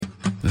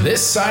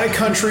This Side of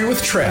Country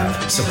with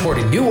Trav,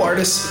 supporting new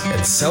artists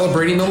and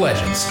celebrating the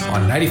legends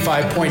on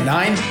 95.9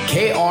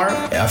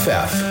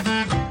 KRFF.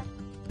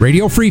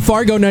 Radio Free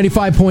Fargo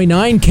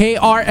 95.9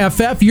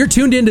 KRFF. You're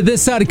tuned into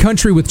This Side of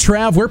Country with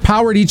Trav. We're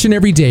powered each and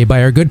every day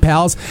by our good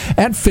pals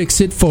at Fix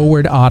It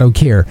Forward Auto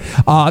Care.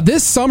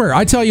 This summer,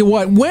 I tell you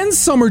what, when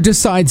summer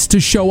decides to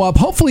show up,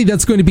 hopefully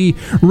that's going to be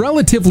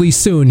relatively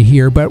soon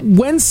here, but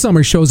when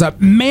summer shows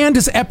up, man,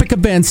 does Epic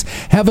Events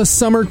have a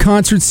summer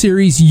concert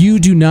series you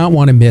do not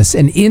want to miss.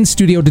 And in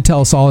studio to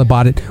tell us all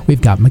about it,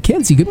 we've got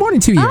McKenzie. Good morning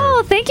to you.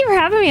 Oh, thank you for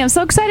having me. I'm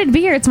so excited to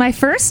be here. It's my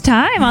first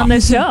time on the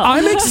show.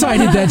 I'm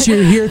excited that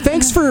you're here.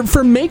 Thanks for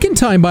making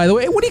time, by the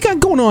way. What do you got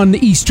going on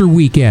the Easter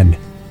weekend?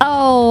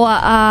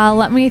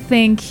 Let me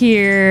think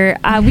here.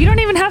 We don't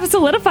even have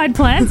solidified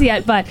plans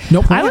yet, but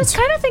no plans. I was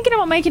kind of thinking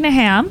about making a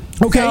ham.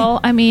 Okay. So,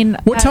 I mean...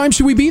 What time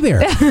should we be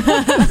there?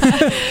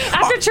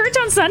 After church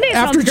on Sunday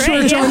After sounds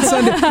church great. on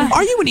Sunday.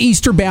 Are you an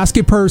Easter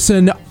basket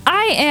person?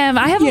 I am.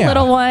 I have a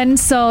little one,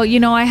 so,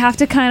 I have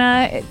to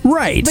kind of...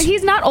 Right. But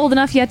he's not old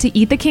enough yet to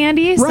eat the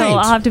candy, so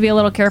I'll have to be a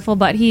little careful,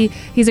 but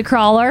he's a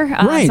crawler,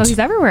 right. So he's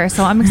everywhere,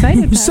 so I'm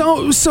excited.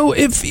 So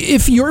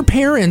if your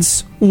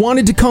parents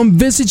wanted to come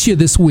visit you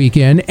this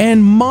weekend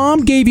and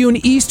mom gave you an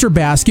Easter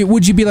basket,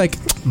 would you be like,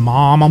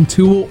 Mom, I'm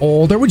too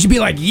old? Or would you be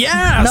like,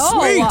 yeah, no,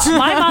 sweet?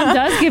 My mom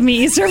does give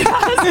me Easter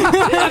baskets.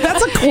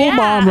 That's a cool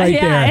mom right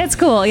there. Yeah, it's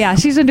cool. Yeah,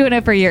 she's been doing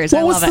it for years.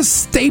 What was the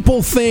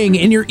staple thing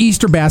in your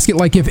Easter basket?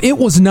 Like if it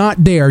was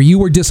not there, you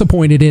were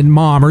disappointed in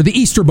mom or the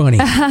Easter bunny?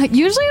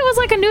 Usually it was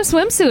like a new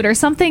swimsuit or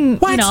something,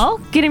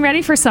 getting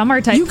ready for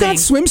summer type thing. You got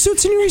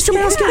swimsuits in your Easter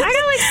basket? I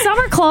got like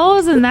summer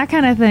clothes and that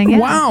kind of thing. Yeah.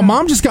 Wow,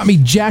 mom just got me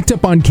jacked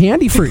up on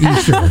candy for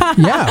Easter.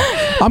 Yeah.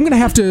 I'm going to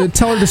have to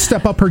tell her to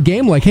step up her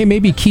game, like, hey,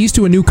 maybe keys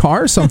to a new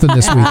car or something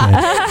this weekend. Yeah.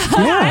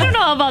 I don't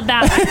know about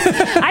that.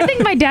 I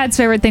think my dad's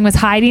favorite thing was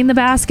hiding the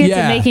baskets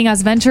and making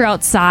us venture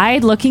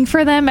outside looking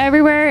for them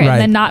everywhere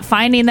and then not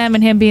finding them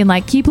and him being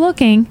like, keep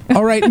looking.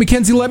 All right,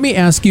 McKenzie, let me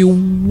ask you,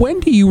 when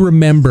do you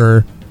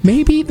remember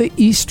maybe the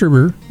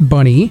Easter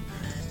bunny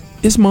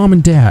is mom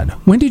and dad?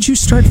 When did you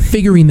start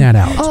figuring that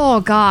out?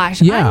 Oh,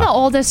 gosh. Yeah. I'm the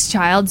oldest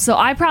child, so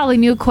I probably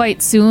knew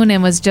quite soon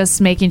and was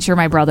just making sure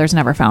my brothers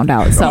never found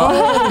out. So.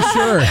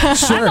 Oh,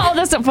 sure. I'm the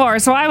oldest of four,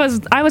 so I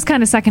was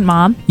kind of second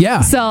mom.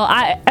 Yeah. So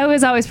I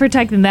was always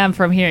protecting them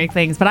from hearing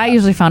things, but I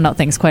usually found out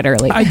things quite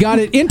early. I got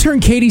it. Intern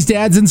Katie's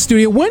dad's in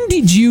studio. When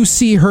did you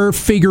see her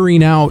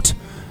figuring out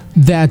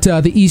that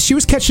she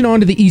was catching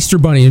on to the Easter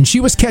bunny and she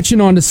was catching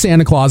on to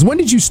Santa Claus? When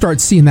did you start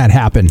seeing that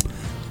happen?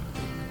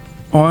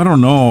 Oh, I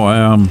don't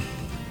know.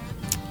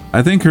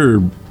 I think her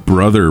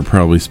brother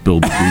probably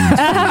spilled the beans.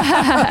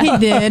 He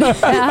did.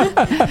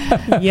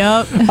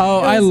 Yep. Oh,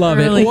 I love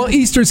it. Well,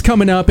 Easter's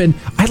coming up, and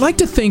I like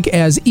to think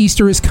as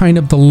Easter is kind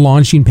of the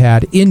launching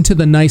pad into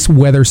the nice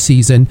weather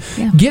season,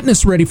 getting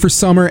us ready for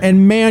summer.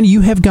 And man,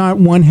 you have got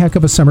one heck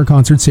of a summer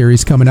concert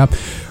series coming up.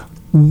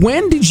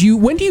 When do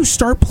you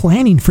start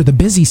planning for the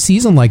busy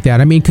season like that?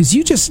 I mean, because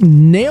you just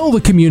nail the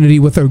community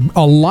with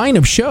a line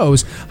of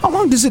shows. How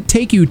long does it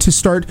take you to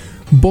start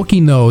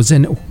booking those,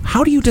 and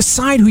how do you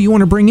decide who you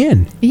want to bring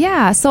in?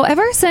 Yeah, so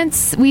ever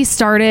since we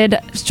started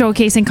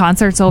showcasing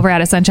concerts over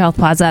at Essential Health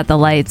Plaza at the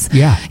Lights,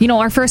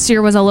 our first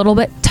year was a little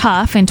bit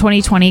tough in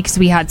 2020 because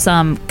we had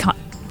some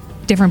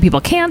different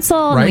people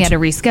cancel and we had to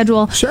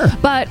reschedule. Sure.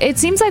 But it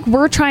seems like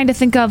we're trying to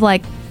think of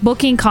like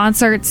booking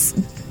concerts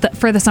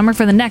for the summer,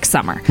 for the next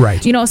summer.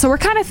 Right. So we're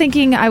kind of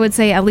thinking, I would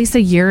say, at least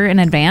a year in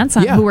advance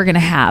on who we're going to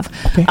have.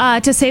 Okay.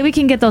 To say we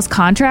can get those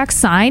contracts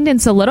signed and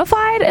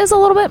solidified is a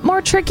little bit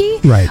more tricky.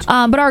 Right.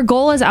 But our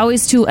goal is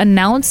always to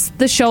announce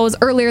the shows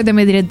earlier than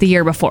we did the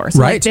year before.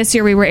 So like this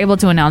year we were able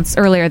to announce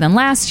earlier than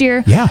last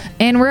year. Yeah.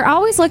 And we're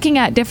always looking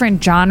at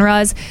different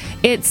genres.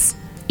 It's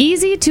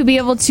easy to be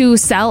able to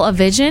sell a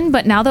vision,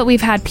 but now that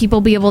we've had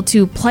people be able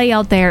to play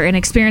out there and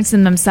experience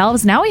them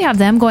themselves, now we have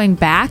them going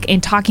back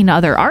and talking to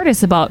other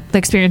artists about the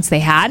experience they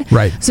had.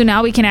 Right. So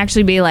now we can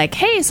actually be like,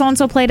 hey,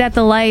 so-and-so played at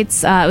the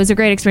Lights. It was a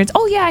great experience.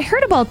 Oh, yeah, I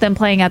heard about them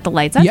playing at the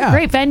Lights. That's a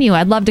great venue.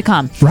 I'd love to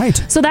come.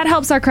 Right. So that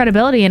helps our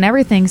credibility and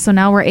everything. So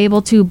now we're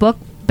able to book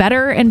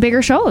better and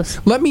bigger shows.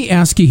 Let me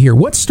ask you here,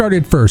 what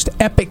started first,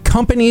 Epic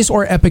Companies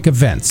or Epic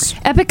Events?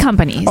 Epic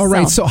Companies. All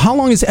right, so how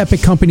long has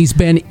Epic Companies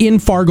been in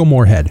Fargo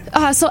Moorhead?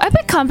 So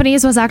Epic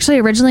Companies was actually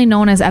originally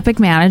known as Epic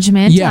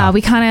Management. Yeah.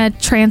 We kind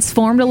of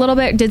transformed a little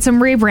bit, did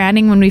some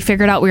rebranding when we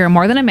figured out we were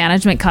more than a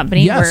management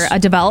company. Yes. We're a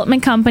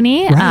development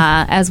company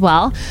as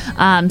well.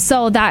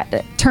 So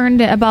that turned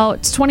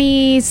about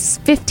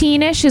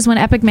 2015-ish is when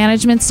Epic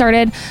Management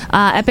started.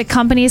 Epic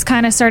Companies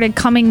kind of started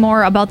coming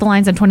more about the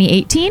lines in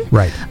 2018.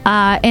 Right.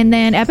 And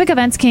then Epic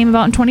Events came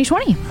about in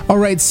 2020. All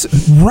right, so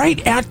right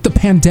at the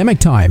pandemic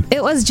time.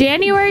 It was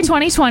January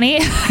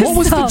 2020. What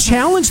was the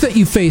challenge that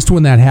you faced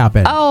when that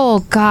happened? Oh,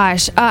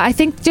 gosh. I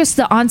think just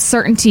the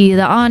uncertainty,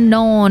 the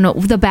unknown,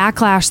 the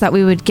backlash that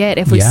we would get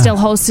if we still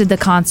hosted the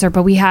concert,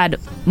 but we had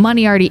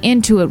money already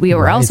into it. We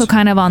were also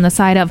kind of on the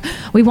side of,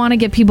 we want to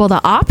give people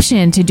the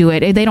option to do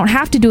it. they don't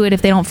have to do it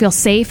if they don't feel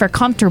safe or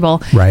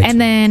comfortable. Right. And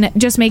then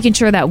just making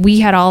sure that we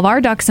had all of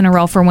our ducks in a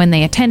row for when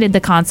they attended the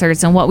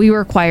concerts and what we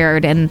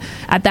required. And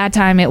at that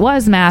time, it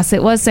was masks,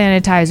 it was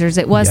sanitizers,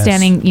 it was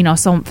standing,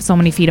 so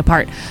many feet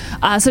apart.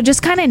 So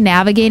just kind of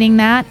navigating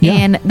that. Yeah.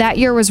 And that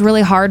year was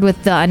really hard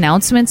with the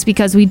announcements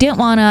because we didn't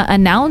want to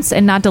announce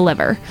and not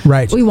deliver.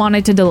 Right. We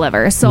wanted to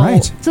deliver. So,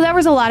 Right. so there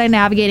was a lot of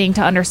navigating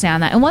to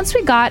understand that. And once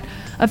we got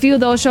a few of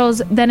those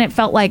shows, then it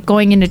felt like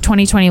going into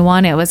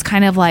 2021, it was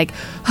kind of like,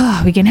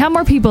 we can have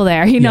more people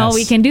there. Yes.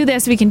 We can do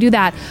this, we can do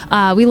that.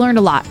 We learned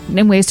a lot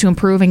in ways to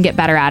improve and get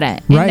better at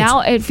it. And Right.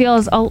 now it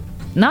feels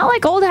not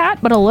like old hat,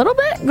 but a little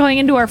bit going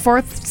into our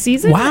 4th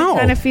season. Wow. It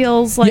kind of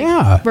feels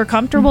like we're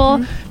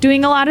comfortable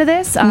doing a lot of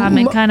this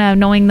and kind of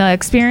knowing the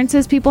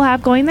experiences people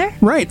have going there.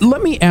 Right.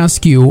 Let me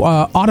ask you,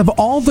 out of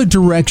all the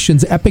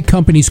directions Epic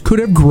companies could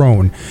have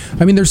grown,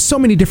 I mean, there's so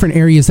many different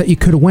areas that you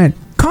could have went.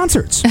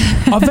 Concerts,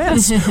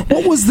 events.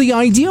 What was the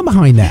idea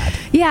behind that?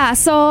 Yeah,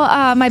 so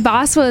my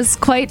boss was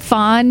quite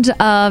fond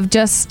of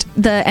just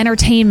the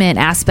entertainment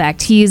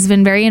aspect. He's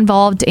been very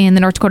involved in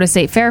the North Dakota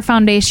State Fair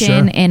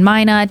Foundation, in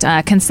Minot,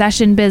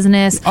 concession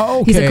business.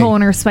 Oh, okay. He's a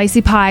co-owner of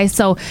Spicy Pie.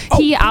 So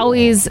he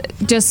always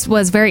just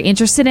was very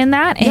interested in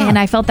that. Yeah. And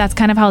I felt that's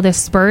kind of how this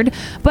spurred.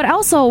 But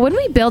also, when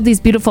we build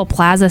these beautiful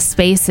plaza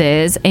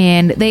spaces,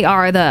 and they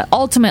are the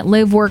ultimate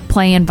live, work,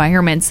 play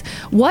environments,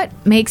 what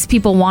makes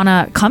people want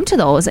to come to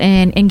those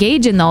and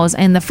engage in those?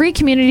 And the free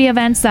community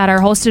events that are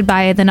hosted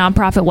by the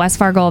nonprofit West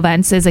Fargo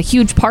Events is a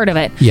huge part of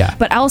it. Yeah.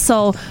 But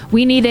also,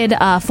 we needed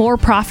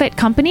for-profit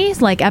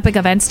companies like Epic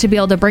Events to be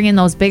able to bring in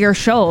those bigger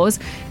shows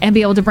and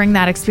be able to bring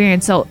that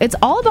experience. So it's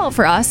all about,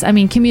 for us,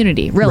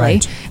 community, really,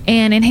 Right.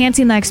 and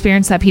enhancing the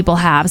experience that people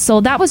have.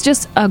 So that was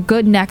just a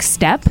good next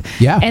step.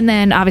 Yeah. And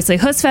then, obviously,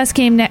 Hussfest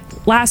came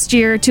last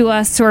year to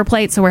our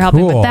plate, so we're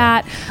helping Cool. with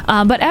that.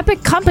 But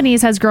Epic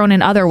Companies has grown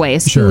in other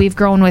ways. Sure. We've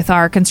grown with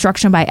our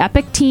Construction by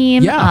Epic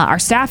team. Yeah. Our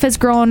staff has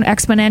grown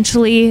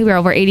exponentially. We're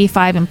over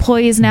 85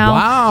 employees now.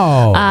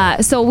 Wow.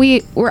 So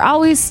we're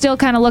always still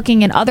kind of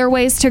looking in other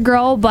ways to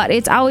grow, but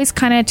it's always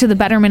kind of to the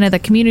betterment of the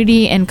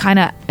community, and kind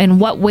of in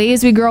what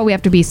ways we grow, we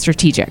have to be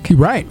strategic.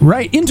 Right.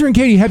 Intern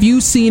Katie, have you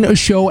seen a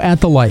show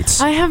at the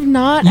Lights? I have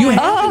not. You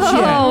haven't yet.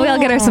 Oh, we'll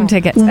get her some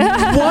tickets.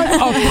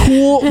 What a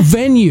cool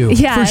venue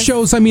Yes. for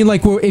shows. I mean,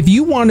 like, if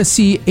you want to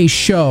see a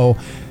show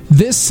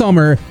this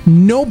summer,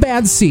 no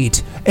bad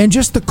seat, and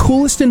just the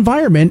coolest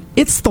environment,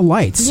 it's the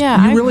Lights.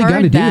 Yeah, you really got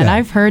to do that.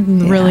 I've heard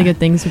really good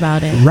things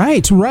about it.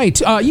 Right.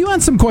 You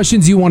had some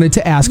questions you wanted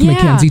to ask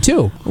McKenzie,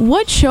 too.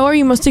 What show are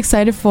you most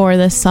excited for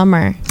this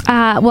summer?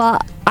 Well,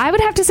 I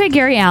would have to say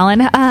Gary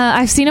Allen.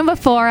 I've seen him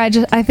before. I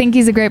think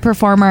he's a great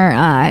performer.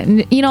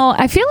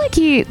 I feel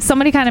like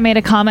somebody kind of made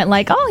a comment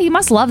like, "Oh, he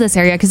must love this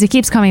area because he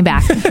keeps coming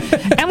back."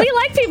 And we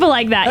like people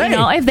like that.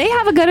 Hey. If they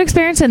have a good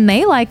experience and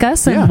they like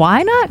us, then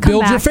why not come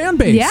Build back? your fan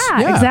base.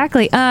 Yeah,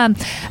 exactly.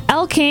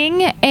 El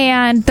King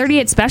and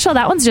 38 Special.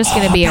 That one's just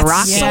going to be a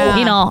rock. It's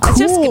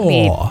just going to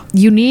be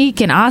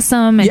unique and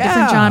awesome and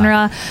different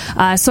genre.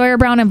 Sawyer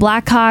Brown and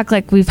Blackhawk.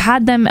 Like, we've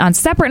had them on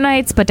separate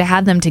nights, but to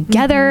have them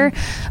together,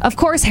 of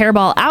course,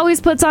 Hairball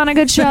always puts on a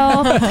good show.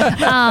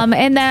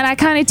 And then I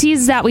kind of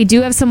teased that we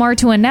do have some more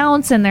to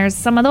announce, and there's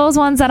some of those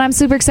ones that I'm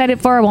super excited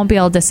for. I won't be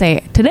able to say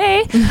it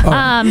today,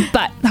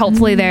 but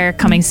hopefully they're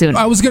coming soon.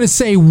 I was going to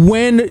say,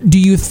 when do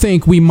you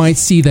think we might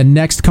see the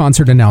next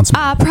concert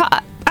announcement?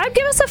 I'd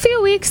give us a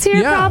few weeks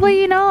here,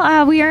 probably.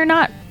 We are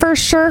not for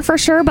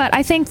sure, but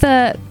I think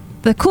the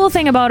cool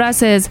thing about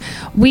us is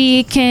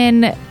we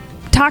can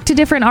talk to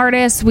different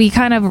artists. We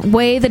kind of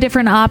weigh the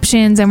different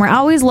options, and we're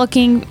always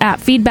looking at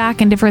feedback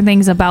and different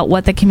things about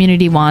what the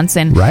community wants.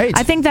 And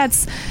I think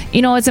that's,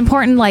 it's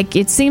important. Like,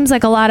 it seems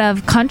like a lot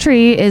of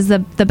country is the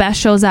best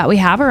shows that we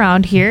have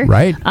around here.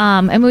 Right.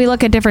 And we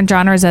look at different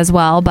genres as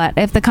well. But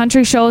if the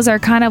country shows are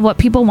kind of what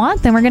people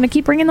want, then we're going to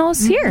keep bringing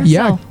those here.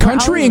 Yeah. So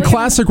country and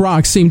classic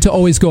rock seem to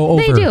always go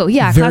over. They do.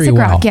 Yeah. Very Classic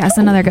well. rock. Yes.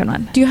 Another good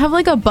one. Do you have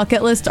like a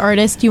bucket list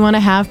artist you want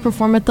to have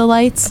perform at the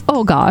Lights?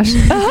 Oh, gosh.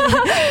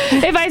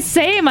 If I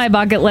say my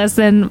bucket list,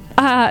 then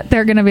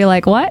they're going to be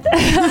like, what?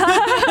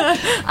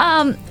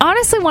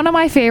 Honestly, one of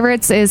my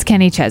favorites is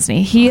Kenny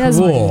Chesney. He has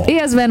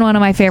been one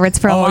of my favorites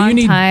for a long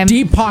time. You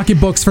need deep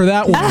pocketbooks for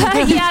that one.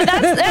 Yeah,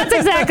 that's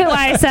exactly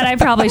why I said I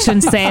probably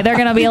shouldn't say. They're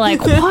going to be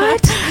like,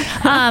 what?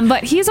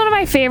 But he's one of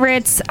my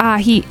favorites. I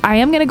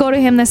am going to go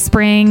to him this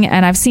spring,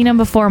 and I've seen him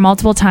before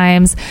multiple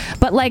times.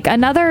 But like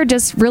another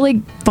just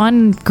really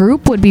fun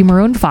group would be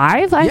Maroon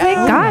 5, I think.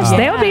 Gosh,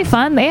 they would be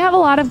fun. They have a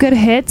lot of good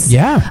hits.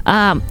 Yeah.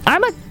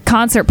 I'm a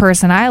concert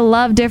person. I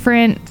love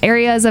different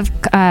areas of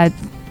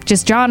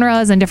just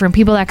genres and different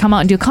people that come out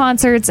and do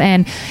concerts.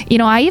 And,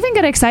 I even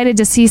get excited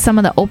to see some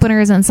of the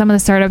openers and some of the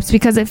startups,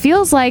 because it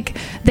feels like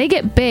they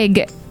get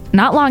big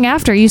not long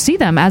after you see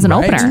them as an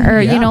opener.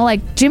 Or,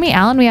 like Jimmy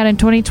Allen we had in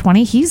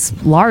 2020, he's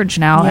large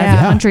now as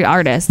a country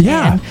artist.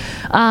 Yeah.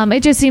 And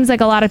it just seems like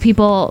a lot of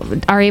people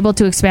are able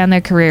to expand their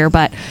career.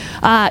 But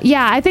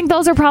I think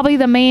those are probably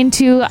the main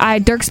two.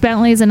 Dierks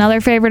Bentley is another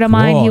favorite of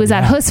mine. He was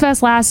at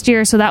Hussfest last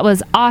year, so that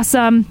was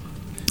awesome.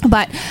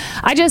 But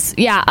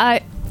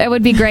It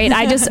would be great.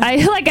 I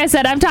like I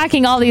said, I'm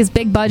talking all these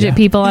big budget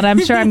people, and I'm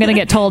sure I'm going to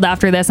get told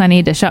after this I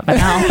need to shut my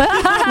mouth.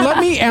 Let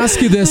me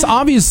ask you this.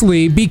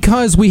 Obviously,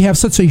 because we have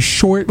such a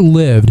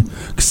short-lived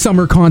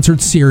summer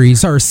concert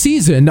series or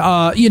season,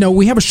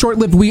 we have a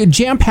short-lived, we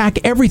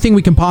jam-pack everything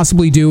we can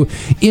possibly do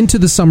into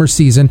the summer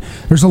season.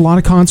 There's a lot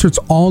of concerts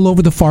all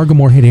over the Fargo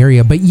Moorhead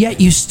area, but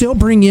yet you still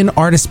bring in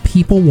artists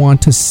people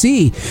want to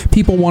see.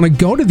 People want to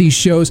go to these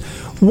shows.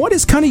 What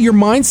is kind of your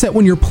mindset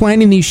when you're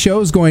planning these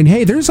shows going,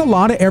 hey, there's a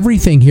lot of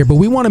everything here, but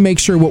we want to make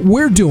sure what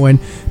we're doing,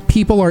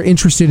 people are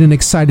interested and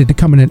excited to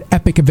come in an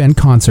epic event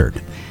concert?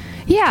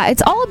 Yeah,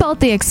 it's all about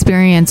the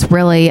experience,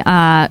 really.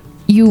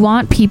 You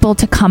want people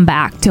to come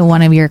back to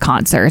one of your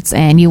concerts,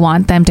 and you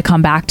want them to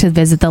come back to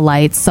visit the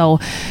lights. So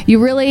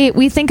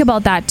we think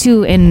about that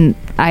too. And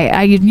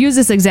I use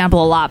this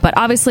example a lot, but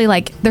obviously,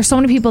 like, there's so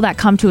many people that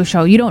come to a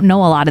show. You don't know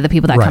a lot of the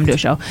people that come to a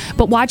show,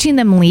 but watching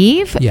them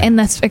leave and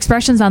the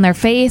expressions on their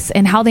face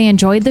and how they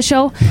enjoyed the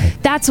show,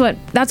 that's what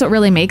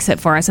really makes it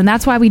for us. And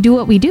that's why we do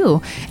what we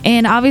do.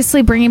 And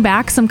obviously bringing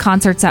back some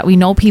concerts that we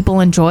know people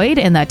enjoyed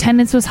and the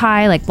attendance was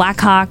high, like Black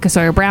Hawk,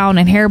 Sawyer Brown,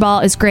 and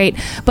Hairball is great.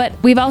 But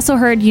we've also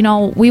heard,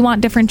 we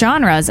want different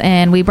genres,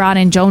 and we brought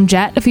in Joan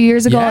Jett a few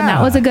years ago, and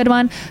that was a good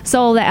one.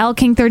 So the L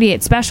King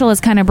 38 special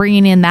is kind of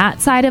bringing in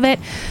that side of it.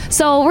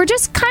 So we're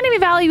just kind of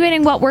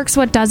evaluating what works,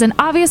 what doesn't.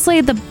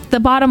 Obviously, the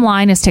bottom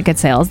line is ticket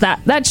sales.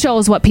 That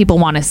shows what people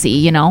want to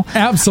see,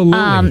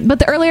 Absolutely. But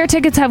the earlier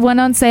tickets have went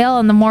on sale,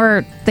 and the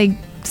more they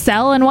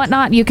sell and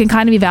whatnot, you can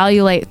kind of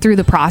evaluate through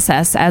the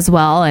process as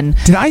well. And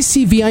did I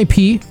see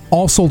VIP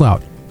all sold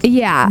out?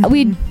 Yeah,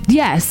 in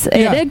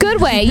a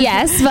good way,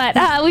 yes.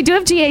 But we do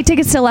have GA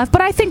tickets still left.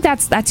 But I think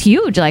that's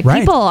huge. Like,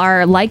 people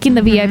are liking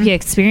the VIP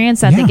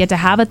experience that they get to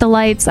have at the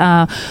lights.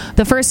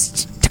 The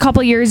first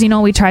couple years,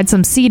 we tried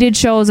some seated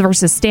shows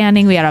versus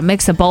standing. We had a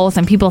mix of both,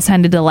 and people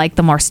tended to like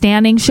the more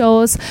standing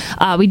shows.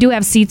 We do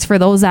have seats for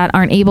those that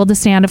aren't able to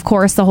stand, of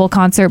course, the whole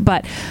concert.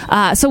 But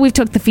so we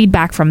took the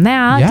feedback from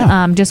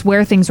that, just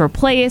where things were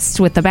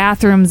placed with the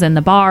bathrooms and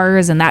the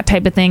bars and that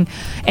type of thing.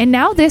 And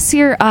now this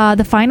year,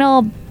 the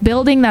final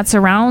building that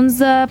surrounds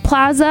the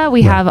plaza,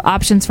 we have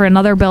options for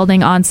another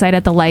building on site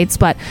at the lights,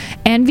 but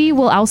Envy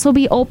will also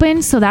be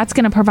open, so that's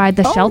going to provide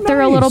the shelter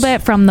a little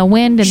bit from the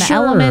wind and the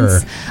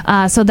elements.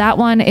 So that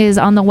one is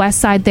on the west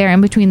side there,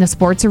 in between the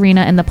sports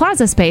arena and the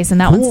plaza space,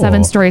 and that one's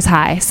 7 stories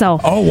high. So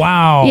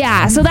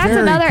so that's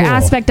another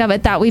aspect of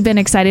it that we've been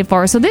excited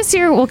for. So this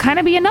year will kind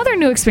of be another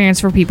new experience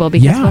for people,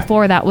 because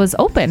before that was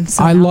open.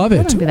 So I love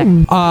it.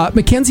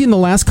 McKenzie, in the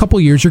last couple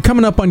of years, you're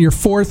coming up on your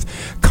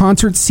 4th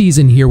concert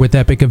season here with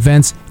Epic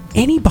Events.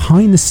 Any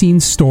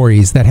behind-the-scenes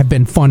stories that have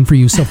been fun for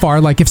you so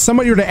far? Like, if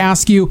somebody were to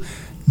ask you,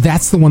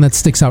 that's the one that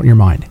sticks out in your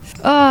mind.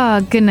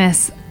 Oh,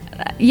 goodness.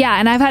 Yeah,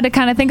 and I've had to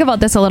kind of think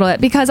about this a little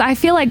bit, because I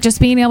feel like just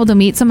being able to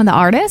meet some of the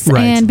artists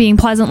and being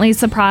pleasantly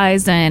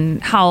surprised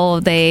and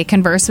how they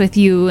converse with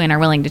you and are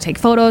willing to take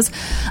photos.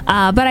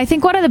 But I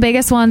think one of the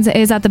biggest ones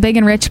is at the Big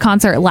and Rich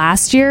concert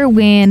last year,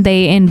 when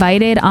they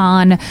invited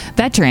on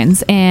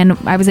veterans, and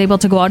I was able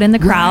to go out in the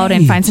crowd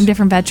and find some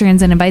different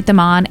veterans and invite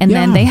them on. And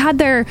then they had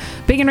their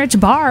Big and Rich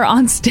bar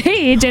on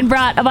stage and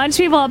brought a bunch of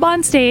people up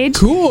on stage.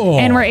 Cool.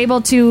 And were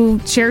able to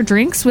share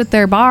drinks with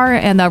their bar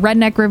and the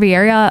Redneck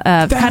Riviera,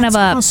 kind of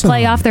a awesome.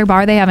 play off their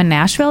bar they have in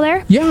Nashville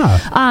there.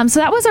 Yeah. So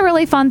that was a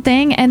really fun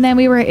thing. And then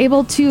we were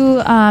able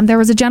to, there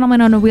was a gentleman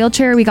on a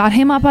wheelchair. We got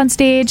him up on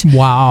stage.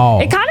 Wow.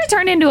 It kind of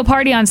turned into a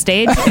party on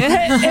stage.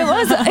 It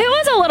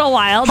was a little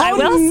wild. I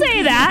will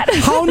say that.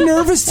 How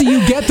nervous do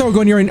you get, though,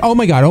 when you're in, oh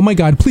my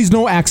God, please,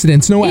 no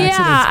accidents.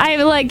 Yeah, I'm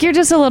like, you're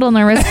just a little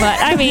nervous, but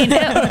I mean,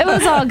 it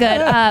was all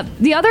good.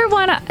 The other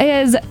one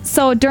is,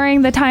 so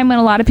during the time when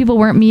a lot of people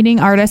weren't meeting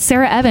artists,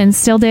 Sarah Evans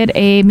still did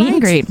a meet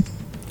and greet,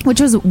 which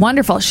was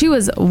wonderful. She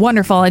was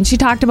wonderful, and she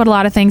talked about a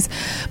lot of things.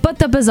 But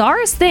the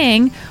bizarrest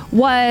thing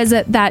was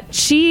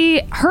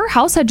that her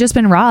house had just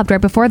been robbed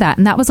right before that,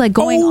 and that was like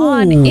going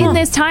on in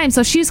this time.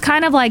 So she's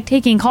kind of like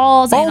taking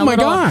calls and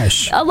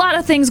a lot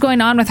of things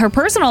going on with her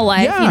personal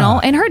life,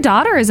 and her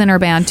daughter is in her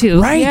band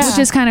too, which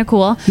is kind of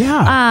cool.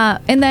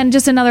 And then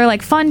just another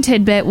like fun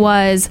tidbit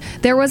was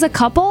there was a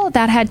couple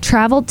that had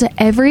traveled to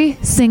every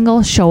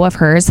single show of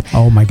hers.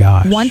 Oh my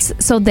gosh.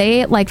 So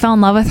they like fell in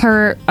love with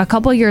her a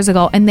couple years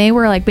ago, and they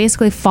were like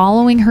basically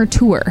following her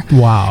tour.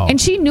 Wow.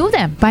 And she knew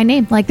them by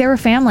name, like they were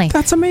family.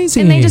 That's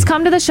amazing. And they just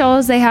come to the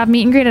shows. They have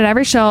meet and greet at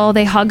every show.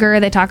 They hug her.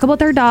 They talk about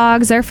their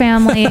dogs, their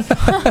family.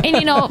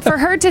 And for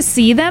her to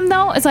see them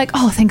though, it's like,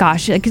 oh, thank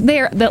gosh. Like,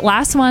 they're the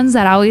last ones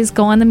that always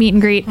go on the meet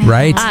and greet.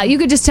 Right. You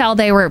could just tell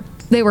they were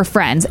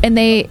friends, and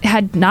they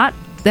had not.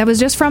 That was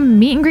just from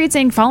meet and greets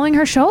and following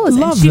her shows.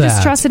 Love and she that.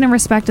 just trusted and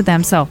respected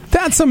them. So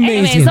that's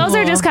amazing. Anyways, those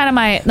are just kind of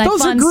my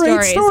those fun are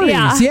great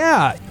stories.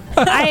 Yeah.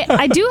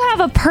 I do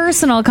have a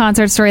personal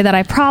concert story that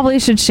I probably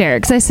should share,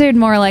 because I shared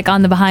more like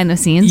on the behind the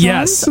scenes.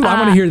 Yes, I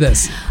want to hear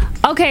this.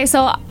 Okay,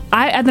 so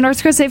at the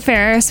North Coast State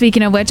Fair,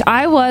 speaking of which,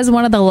 I was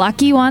one of the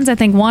lucky ones, I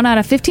think 1 out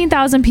of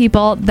 15,000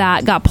 people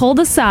that got pulled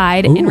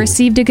aside and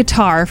received a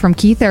guitar from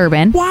Keith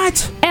Urban.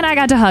 What? And And I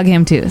got to hug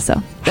him too.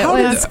 So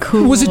That's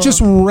cool. Was it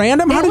just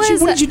random? What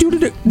did you do to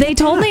do? They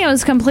told me it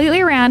was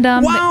completely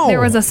random. Wow.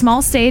 There was a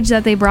small stage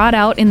that they brought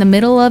out in the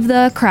middle of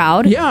the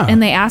crowd. Yeah.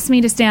 And they asked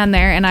me to stand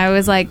there, and I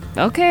was like,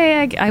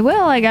 okay, I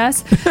will, I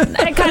guess.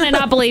 I kind of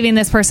not believing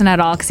this person at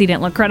all because he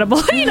didn't look credible,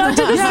 to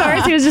the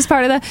stars. He was just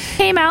part of the...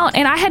 Came out,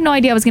 and I had no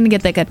idea I was going to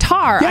get the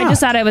guitar. Yeah. I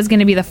just thought I was going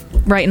to be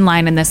right in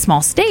line in this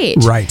small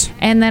stage. Right.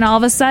 And then all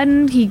of a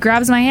sudden, he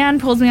grabs my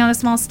hand, pulls me on a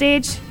small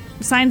stage,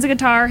 signs the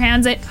guitar,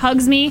 hands it,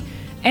 hugs me,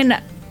 and...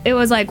 It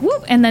was like,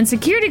 whoop, and then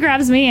security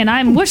grabs me, and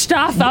I'm whooshed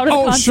off out of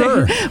the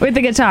concert with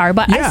the guitar.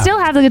 But I still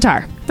have the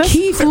guitar.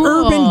 Keith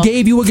Urban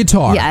gave you a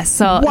guitar. Yes,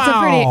 so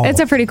it's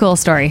a pretty cool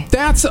story.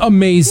 That's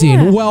amazing.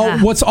 Yeah. Well,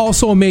 what's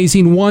also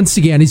amazing, once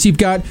again, is you've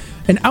got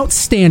an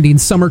outstanding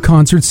summer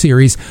concert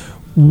series.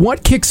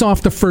 What kicks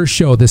off the first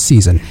show this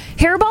season?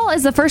 Hairball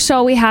is the first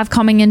show we have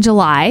coming in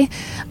July.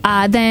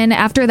 Then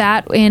after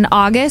that, in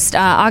August,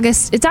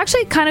 it's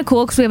actually kind of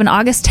cool because we have an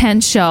August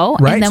 10th show.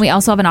 Right. And then we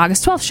also have an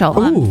August 12th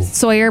show.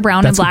 Sawyer,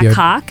 Brown, That's and Black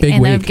Hawk.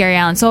 And then Gary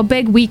Allen. So a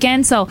big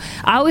weekend. So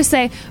I always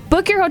say,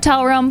 book your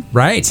hotel room.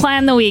 Right.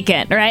 Plan the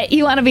weekend, right?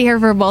 You want to be here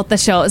for both the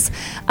shows.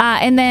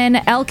 And then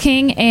El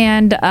King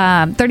and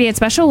 38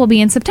 Special will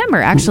be in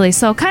September, actually.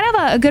 So kind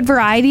of a good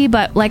variety.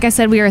 But like I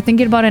said, we are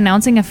thinking about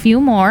announcing a few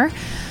more.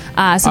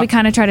 So we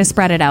kind of try to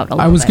spread it out a little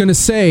bit. I was going to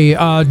say,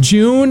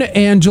 June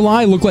and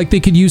July look like they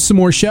could use some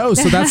more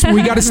shows. So that's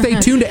we got to stay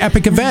tuned to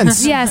Epic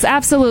Events. Yes,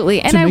 absolutely.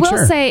 And I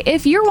will say,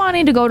 if you're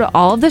wanting to go to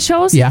all of the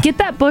shows, get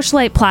that Busch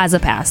Light Plaza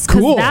Pass.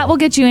 Because that will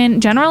get you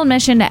in general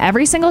admission to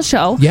every single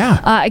show.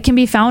 Yeah. It can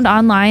be found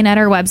online at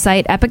our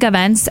website,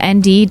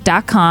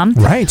 epiceventsnd.com.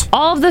 Right.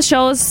 All of the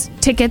shows...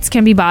 Tickets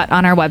can be bought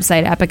on our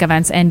website,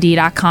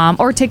 epiceventsnd.com,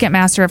 or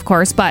Ticketmaster, of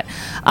course. But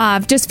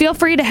just feel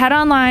free to head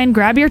online,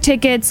 grab your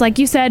tickets. Like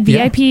you said,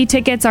 VIP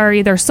tickets are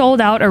either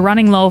sold out or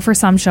running low for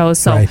some shows.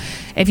 So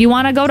if you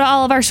want to go to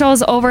all of our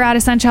shows over at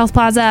Essentia Health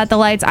Plaza at the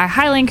Lights, I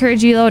highly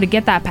encourage you, though, to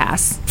get that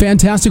pass.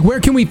 Fantastic.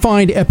 Where can we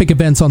find Epic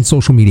Events on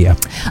social media?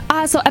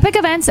 So Epic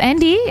Events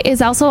ND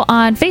is also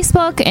on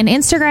Facebook and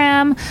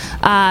Instagram.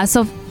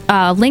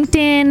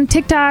 LinkedIn,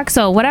 TikTok,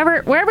 so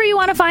wherever you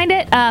want to find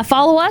it,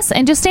 follow us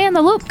and just stay in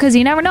the loop because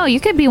you never know. You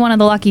could be one of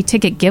the lucky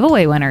ticket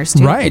giveaway winners,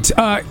 too. Right.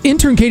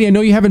 Intern Katie, I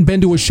know you haven't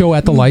been to a show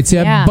at the Lights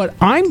yet, but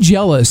I'm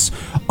jealous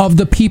of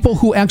the people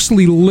who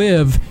actually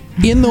live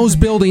in those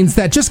buildings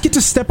that just get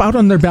to step out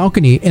on their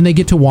balcony and they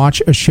get to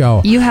watch a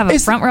show. You have a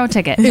front row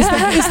ticket. Is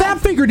that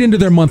figured into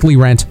their monthly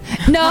rent?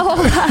 No.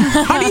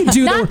 How do you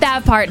do that? Not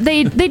that part.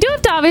 They do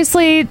have to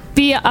obviously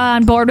be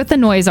on board with the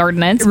noise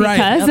ordinance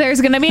because there's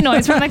going to be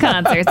noise from the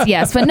concerts.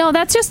 Yes, but no,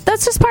 that's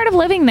just part of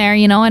living there,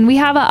 and we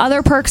have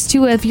other perks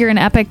too. If you're an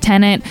Epic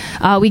tenant,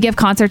 we give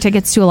concert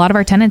tickets to a lot of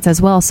our tenants as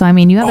well. So I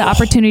mean, you have the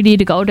opportunity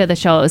to go to the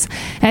shows.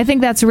 And I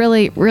think that's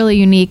really, really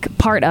unique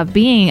part of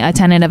being a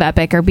tenant of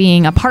Epic or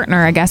being a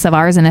partner, I guess, of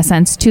ours in a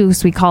sense too.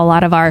 So we call a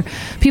lot of our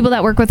people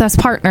that work with us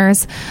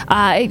partners.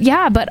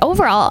 But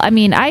overall, I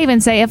mean, I even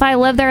say if I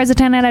lived there as a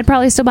tenant, I'd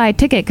probably still buy a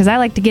ticket because I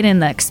like to get in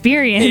the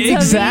experience.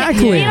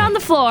 Exactly. Of being on the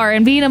floor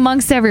and being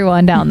amongst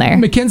everyone down there.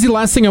 McKenzie,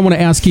 last thing I want to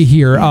ask you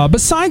here.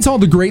 Besides all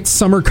the great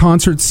summer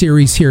concert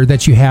series here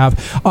that you have,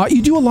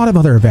 you do a lot of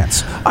other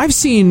events. I've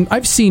seen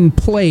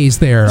plays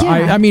there.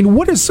 Yeah. I mean,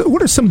 what are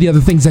some of the other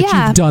things that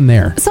you've done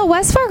there? So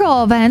West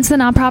Fargo Events, the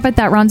nonprofit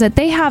that runs it,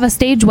 they have a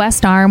Stage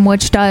West arm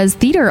which does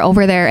theater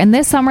over there. And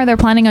this summer they're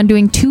planning on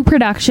doing 2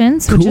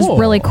 productions, which is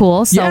really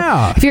cool. So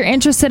if you're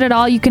interested at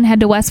all, you can head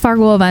to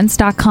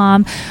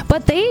westfargoevents.com.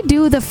 But they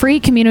do the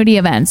free community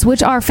events,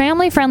 which are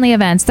family-friendly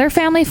events. They're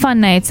family fun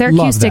nights. They're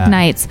acoustic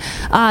nights.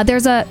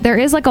 There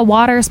is like a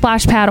water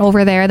splash pad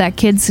over there that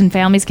kids and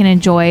families can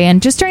enjoy.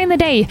 And just during the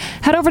day,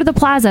 head over to the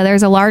plaza.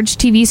 There's a large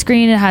TV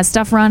screen. It has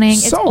stuff running.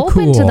 It's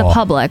open to the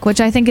public,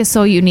 which I think is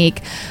so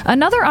unique.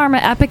 Another arm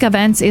at Epic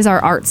Events is our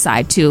art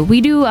side, too.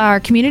 We do our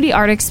community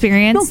art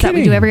experience that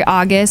we do every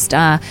August.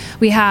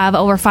 We have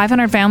over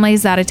 500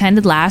 families that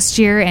attended last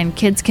year, and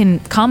kids can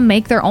come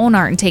make their own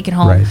art and take it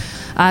home. Right.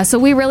 So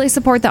we really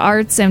support the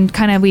arts, and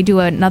kind of we do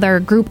another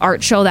group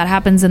art show that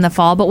happens in the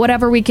fall. But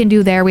whatever we can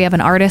do there, we have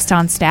an artist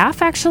on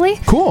staff, actually.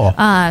 Cool.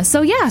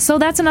 So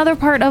that's another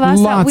part of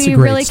us that we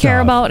really care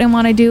about and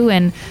want to do,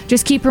 and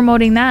just keep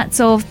promoting that.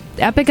 So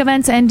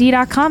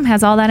epiceventsnd.com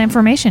has all that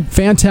information.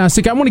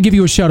 Fantastic. I want to give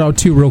you a shout out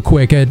too real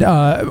quick.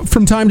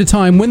 From time to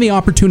time, when the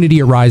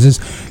opportunity arises,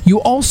 you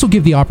also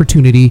give the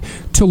opportunity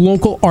to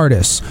local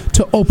artists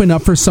to open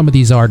up for some of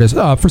these artists,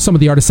 for some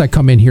of the artists that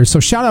come in here. So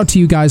shout out to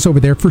you guys over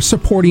there for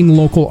supporting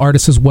local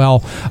artists as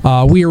well.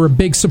 We are a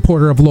big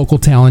supporter of local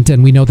talent,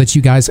 and we know that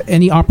you guys,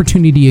 any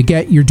opportunity you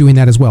get, you're doing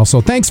that as well. So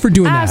thanks for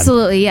doing that.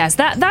 Absolutely, yes.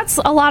 That's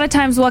a lot of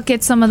times what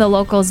gets some of the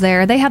locals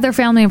there. They have their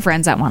family and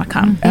friends that want to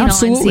come and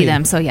see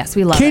them. So yes,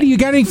 we love it. Katie, you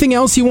got anything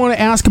else you want to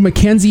ask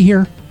McKenzie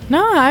here?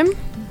 No,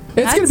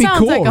 It's going to be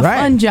cool, like a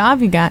fun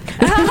job you got.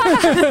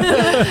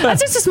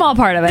 That's just a small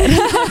part of it.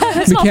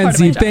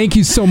 McKenzie, thank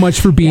you so much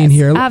for being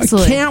here.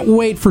 Absolutely. Can't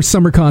wait for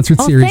summer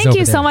concert series. Thank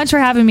you so much for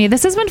having me.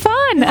 This has been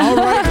fun. All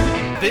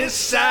right. This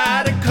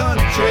side of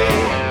country.